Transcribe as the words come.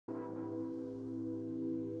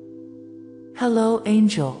Hello,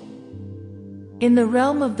 angel. In the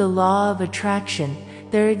realm of the law of attraction,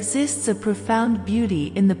 there exists a profound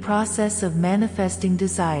beauty in the process of manifesting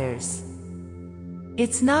desires.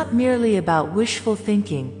 It's not merely about wishful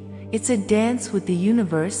thinking, it's a dance with the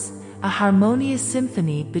universe, a harmonious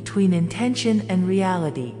symphony between intention and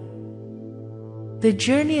reality. The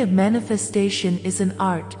journey of manifestation is an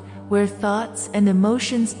art, where thoughts and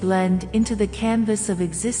emotions blend into the canvas of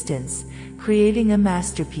existence, creating a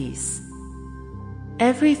masterpiece.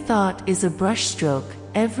 Every thought is a brushstroke,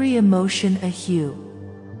 every emotion a hue.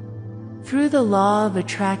 Through the law of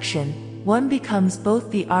attraction, one becomes both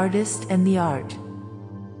the artist and the art.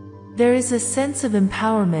 There is a sense of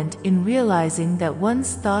empowerment in realizing that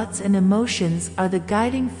one's thoughts and emotions are the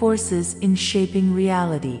guiding forces in shaping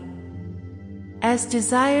reality. As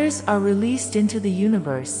desires are released into the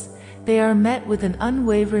universe, they are met with an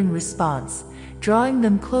unwavering response, drawing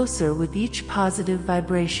them closer with each positive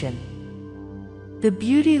vibration. The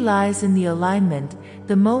beauty lies in the alignment,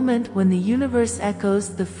 the moment when the universe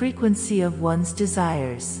echoes the frequency of one's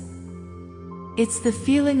desires. It's the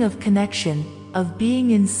feeling of connection, of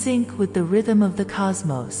being in sync with the rhythm of the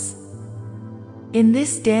cosmos. In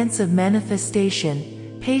this dance of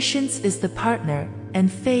manifestation, patience is the partner,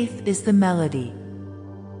 and faith is the melody.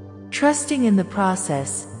 Trusting in the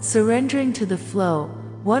process, surrendering to the flow,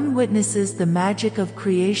 one witnesses the magic of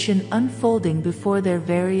creation unfolding before their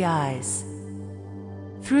very eyes.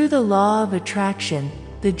 Through the law of attraction,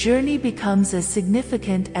 the journey becomes as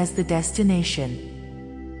significant as the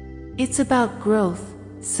destination. It's about growth,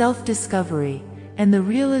 self-discovery, and the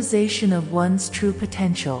realization of one's true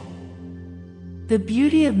potential. The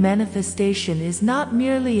beauty of manifestation is not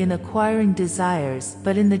merely in acquiring desires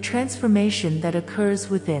but in the transformation that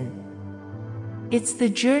occurs within. It's the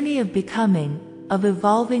journey of becoming, of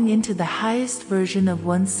evolving into the highest version of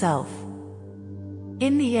oneself.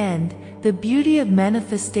 In the end, the beauty of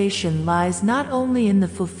manifestation lies not only in the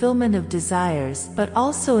fulfillment of desires but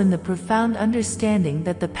also in the profound understanding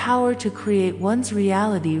that the power to create one's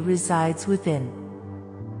reality resides within.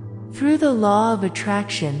 Through the law of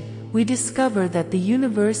attraction, we discover that the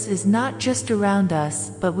universe is not just around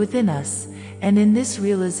us but within us, and in this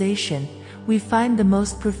realization, we find the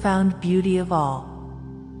most profound beauty of all.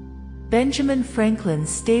 Benjamin Franklin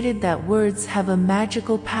stated that words have a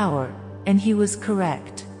magical power, and he was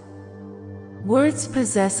correct. Words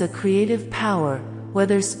possess a creative power,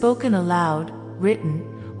 whether spoken aloud,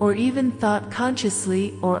 written, or even thought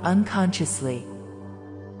consciously or unconsciously.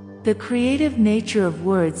 The creative nature of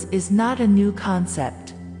words is not a new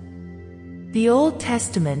concept. The Old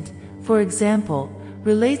Testament, for example,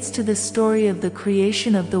 relates to the story of the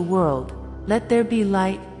creation of the world. "Let there be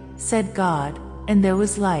light," said God, and there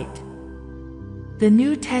was light. The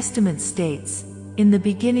New Testament states, "In the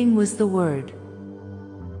beginning was the Word."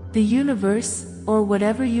 The universe, or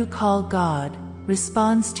whatever you call God,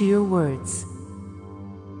 responds to your words.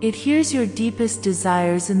 It hears your deepest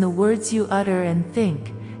desires in the words you utter and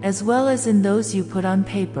think, as well as in those you put on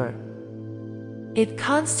paper. It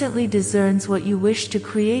constantly discerns what you wish to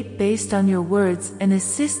create based on your words and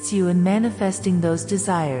assists you in manifesting those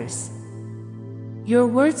desires. Your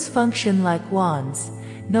words function like wands.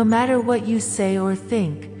 No matter what you say or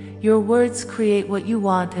think, your words create what you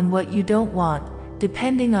want and what you don't want,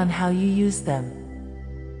 depending on how you use them.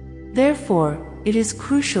 Therefore, it is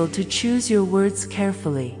crucial to choose your words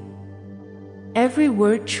carefully. Every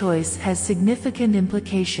word choice has significant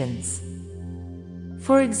implications.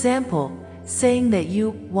 For example, saying that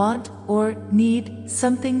you want or need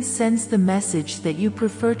something sends the message that you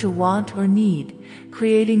prefer to want or need,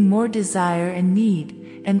 creating more desire and need,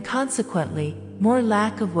 and consequently, more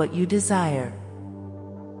lack of what you desire.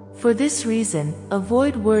 For this reason,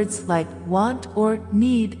 avoid words like want or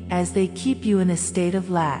need, as they keep you in a state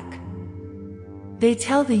of lack. They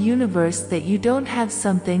tell the universe that you don't have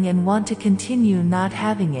something and want to continue not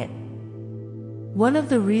having it. One of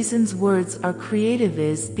the reasons words are creative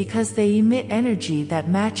is because they emit energy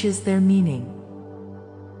that matches their meaning.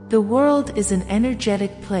 The world is an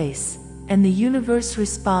energetic place, and the universe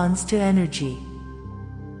responds to energy.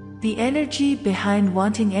 The energy behind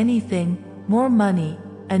wanting anything, more money,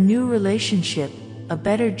 a new relationship, a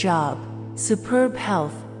better job, superb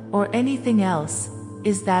health, or anything else,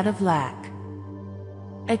 is that of lack.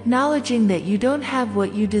 Acknowledging that you don't have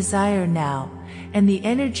what you desire now, and the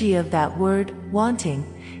energy of that word, wanting,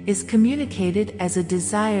 is communicated as a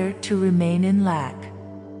desire to remain in lack.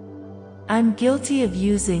 I'm guilty of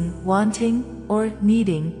using wanting or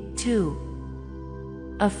needing too.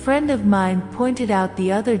 A friend of mine pointed out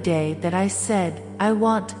the other day that I said, "I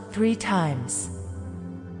want," 3 times.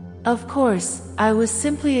 Of course, I was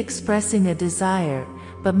simply expressing a desire,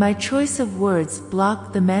 but my choice of words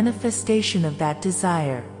block the manifestation of that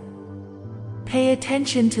desire. Pay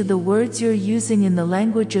attention to the words you're using in the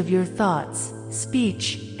language of your thoughts,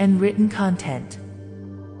 speech, and written content.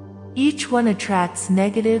 Each one attracts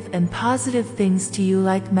negative and positive things to you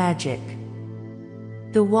like magic.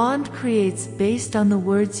 The wand creates based on the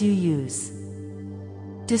words you use.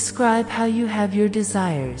 Describe how you have your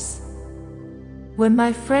desires. When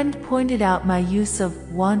my friend pointed out my use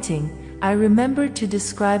of wanting, I remembered to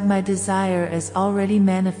describe my desire as already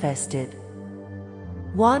manifested.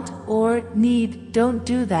 Want or need don't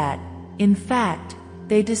do that. In fact,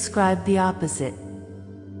 they describe the opposite.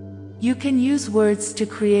 You can use words to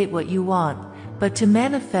create what you want, but to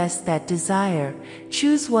manifest that desire,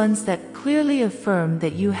 choose ones that clearly affirm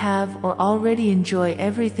that you have or already enjoy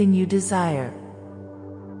everything you desire.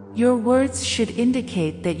 Your words should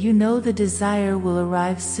indicate that you know the desire will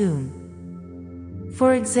arrive soon.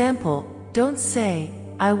 For example, don't say,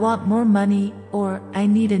 "I want more money," or "I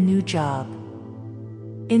need a new job."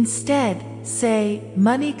 Instead, say,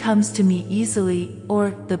 "Money comes to me easily,"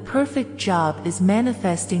 or "The perfect job is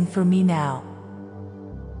manifesting for me now."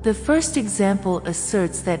 The first example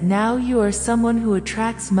asserts that now you are someone who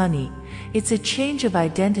attracts money. It's a change of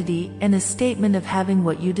identity and a statement of having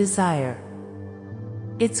what you desire.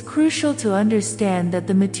 It's crucial to understand that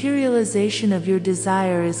the materialization of your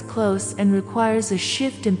desire is close and requires a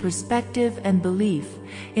shift in perspective and belief,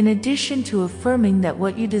 in addition to affirming that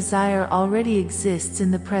what you desire already exists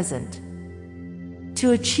in the present.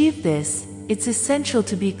 To achieve this, it's essential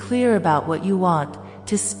to be clear about what you want,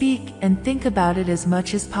 to speak and think about it as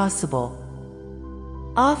much as possible.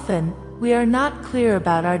 Often, we are not clear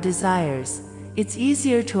about our desires. It's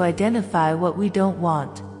easier to identify what we don't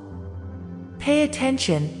want. Pay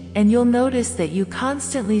attention, and you'll notice that you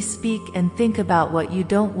constantly speak and think about what you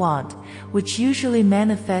don't want, which usually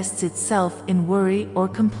manifests itself in worry or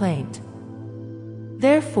complaint.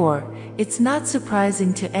 Therefore, it's not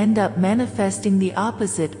surprising to end up manifesting the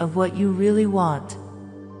opposite of what you really want.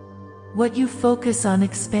 What you focus on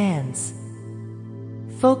expands.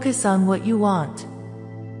 Focus on what you want.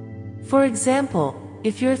 For example,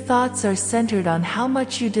 if your thoughts are centered on how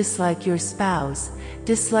much you dislike your spouse,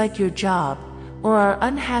 dislike your job, or are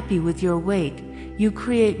unhappy with your weight, you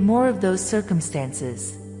create more of those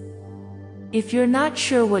circumstances. If you're not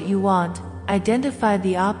sure what you want, identify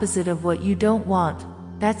the opposite of what you don't want.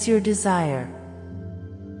 That's your desire.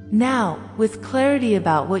 Now, with clarity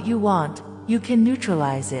about what you want, you can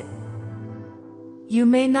neutralize it. You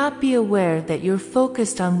may not be aware that you're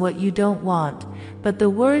focused on what you don't want, but the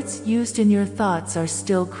words used in your thoughts are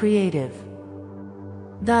still creative.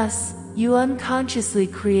 Thus, you unconsciously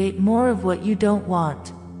create more of what you don't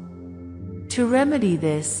want. To remedy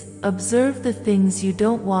this, observe the things you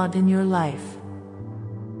don't want in your life.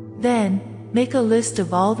 Then, make a list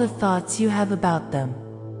of all the thoughts you have about them.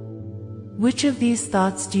 Which of these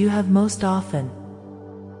thoughts do you have most often?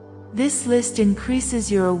 This list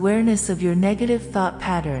increases your awareness of your negative thought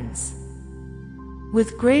patterns.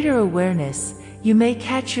 With greater awareness, you may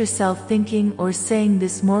catch yourself thinking or saying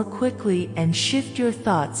this more quickly and shift your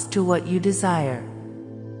thoughts to what you desire.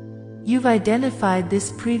 You've identified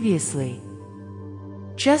this previously.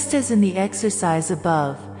 Just as in the exercise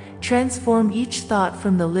above, transform each thought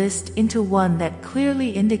from the list into one that clearly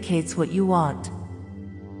indicates what you want.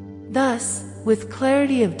 Thus, with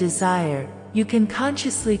clarity of desire, you can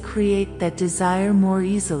consciously create that desire more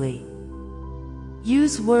easily.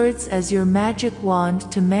 Use words as your magic wand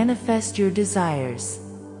to manifest your desires.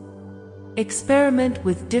 Experiment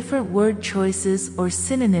with different word choices or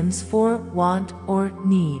synonyms for want or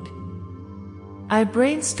need. I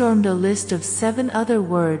brainstormed a list of 7 other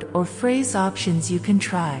word or phrase options you can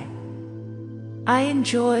try. I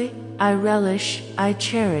enjoy, I relish, I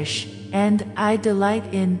cherish, and I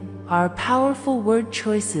delight in are powerful word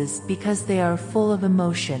choices because they are full of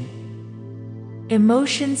emotion.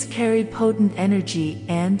 Emotions carry potent energy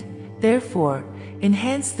and, therefore,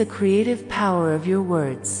 enhance the creative power of your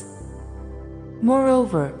words.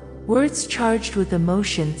 Moreover, words charged with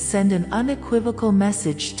emotion send an unequivocal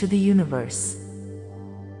message to the universe.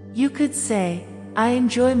 You could say, "I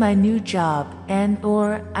enjoy my new job,"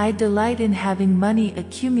 or "I delight in having money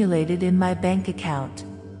accumulated in my bank account."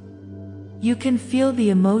 You can feel the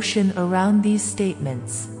emotion around these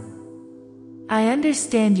statements. I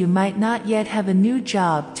understand you might not yet have a new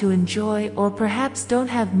job to enjoy or perhaps don't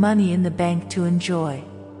have money in the bank to enjoy.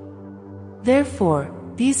 Therefore,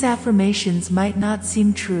 these affirmations might not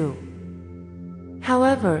seem true.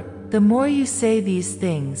 However, the more you say these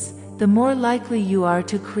things, the more likely you are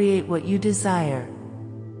to create what you desire.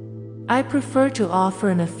 I prefer to offer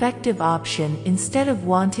an effective option instead of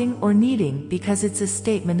wanting or needing because it's a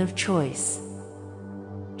statement of choice.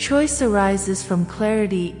 Choice arises from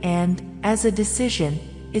clarity and, as a decision,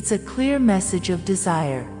 it's a clear message of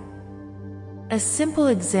desire. A simple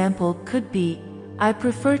example could be, I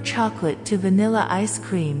prefer chocolate to vanilla ice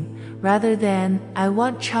cream, rather than, I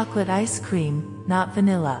want chocolate ice cream, not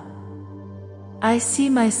vanilla. I see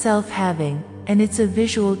myself having, and it's a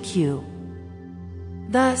visual cue.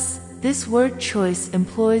 Thus, this word choice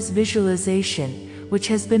employs visualization, which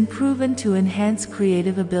has been proven to enhance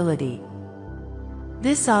creative ability.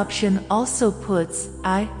 This option also puts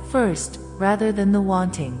I first, rather than the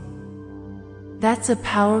wanting. That's a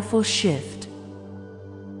powerful shift.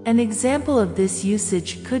 An example of this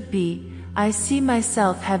usage could be, I see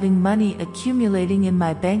myself having money accumulating in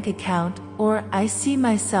my bank account, or I see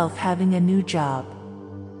myself having a new job.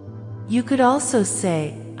 You could also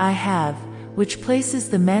say, I have, which places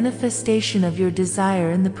the manifestation of your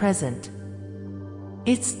desire in the present.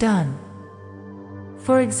 It's done.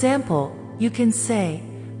 For example, you can say,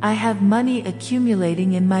 I have money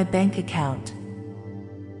accumulating in my bank account.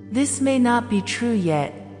 This may not be true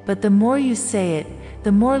yet, but the more you say it,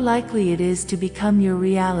 the more likely it is to become your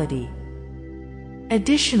reality.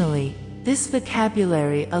 Additionally, this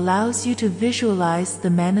vocabulary allows you to visualize the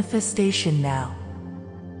manifestation now.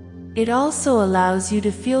 It also allows you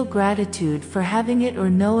to feel gratitude for having it or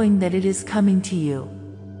knowing that it is coming to you.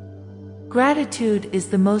 Gratitude is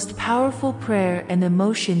the most powerful prayer and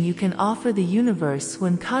emotion you can offer the universe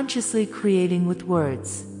when consciously creating with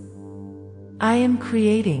words. I am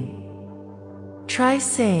creating. Try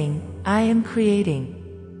saying, I am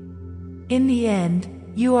creating. In the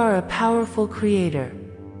end, you are a powerful creator.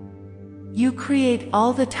 You create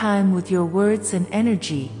all the time with your words and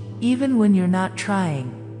energy, even when you're not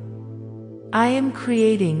trying. I am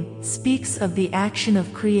creating speaks of the action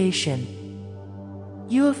of creation.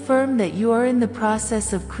 You affirm that you are in the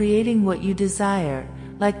process of creating what you desire,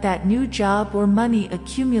 like that new job or money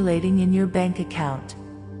accumulating in your bank account.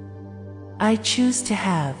 I choose to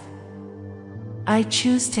have. I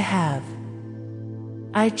choose to have.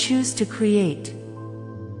 I choose to create.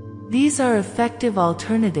 These are effective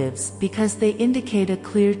alternatives because they indicate a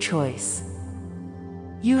clear choice.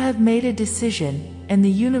 You have made a decision, and the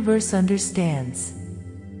universe understands.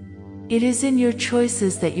 It is in your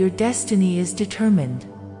choices that your destiny is determined.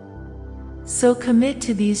 So commit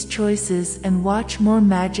to these choices and watch more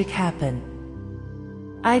magic happen.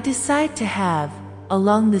 I decide to have,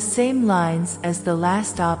 along the same lines as the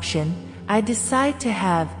last option, I decide to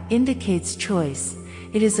have, indicates choice.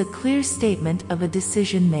 It is a clear statement of a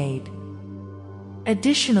decision made.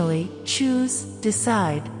 Additionally, choose,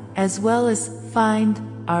 decide, as well as find,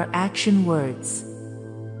 are action words.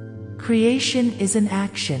 Creation is an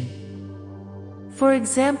action. For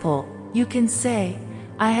example, you can say,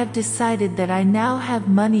 I have decided that I now have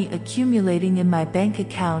money accumulating in my bank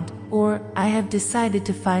account, or I have decided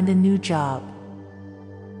to find a new job.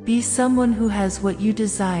 Be someone who has what you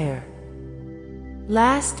desire.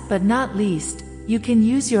 Last but not least, you can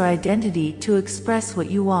use your identity to express what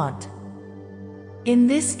you want. In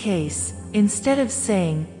this case, instead of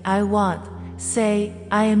saying, I want, say,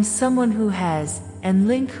 I am someone who has, and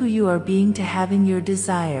link who you are being to having your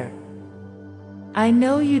desire. I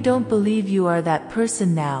know you don't believe you are that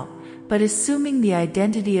person now, but assuming the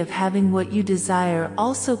identity of having what you desire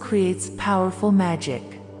also creates powerful magic.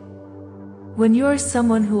 When you are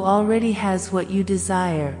someone who already has what you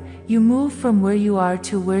desire, you move from where you are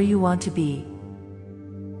to where you want to be.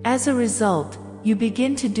 As a result, you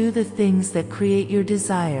begin to do the things that create your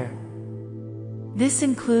desire. This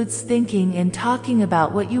includes thinking and talking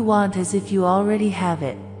about what you want as if you already have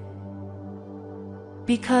it.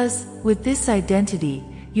 Because, with this identity,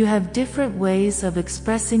 you have different ways of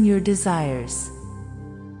expressing your desires.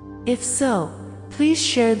 If so, please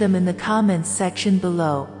share them in the comments section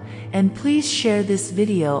below, and please share this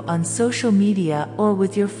video on social media or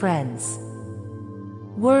with your friends.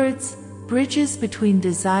 Words, bridges between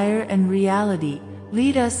desire and reality,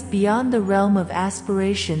 lead us beyond the realm of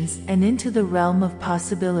aspirations and into the realm of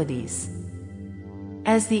possibilities.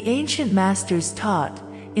 As the ancient masters taught,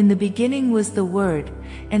 in the beginning was the Word,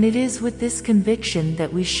 and it is with this conviction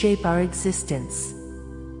that we shape our existence.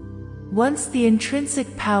 Once the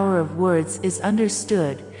intrinsic power of words is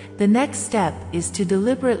understood, the next step is to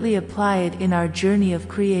deliberately apply it in our journey of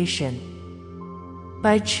creation.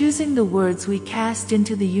 By choosing the words we cast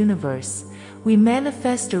into the universe, we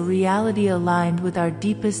manifest a reality aligned with our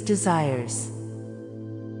deepest desires.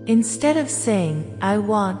 Instead of saying, I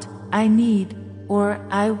want, I need, or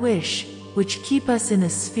I wish, which keep us in a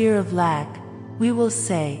sphere of lack, we will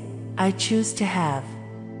say, I choose to have.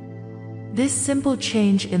 This simple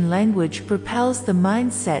change in language propels the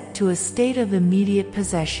mindset to a state of immediate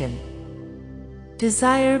possession.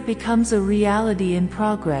 Desire becomes a reality in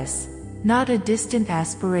progress, not a distant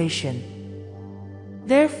aspiration.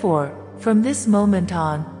 Therefore, from this moment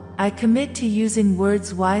on, I commit to using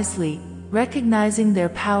words wisely, recognizing their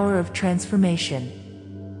power of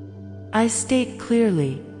transformation. I state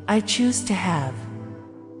clearly, I choose to have.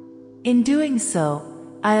 In doing so,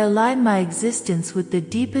 I align my existence with the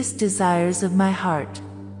deepest desires of my heart.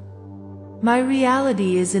 My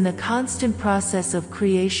reality is in a constant process of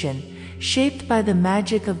creation, shaped by the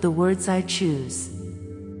magic of the words I choose.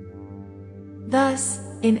 Thus,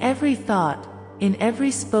 in every thought, in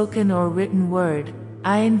every spoken or written word,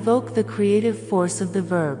 I invoke the creative force of the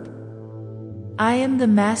verb. I am the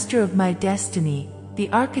master of my destiny, the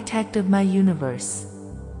architect of my universe.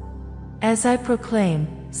 As I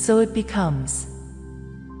proclaim, so it becomes.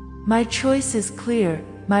 My choice is clear,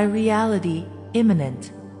 my reality,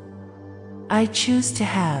 imminent. I choose to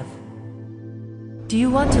have. Do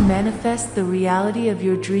you want to manifest the reality of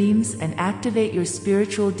your dreams and activate your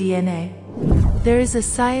spiritual DNA? There is a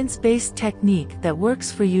science-based technique that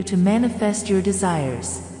works for you to manifest your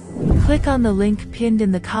desires. Click on the link pinned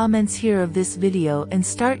in the comments here of this video and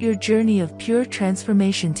start your journey of pure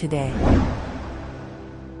transformation today.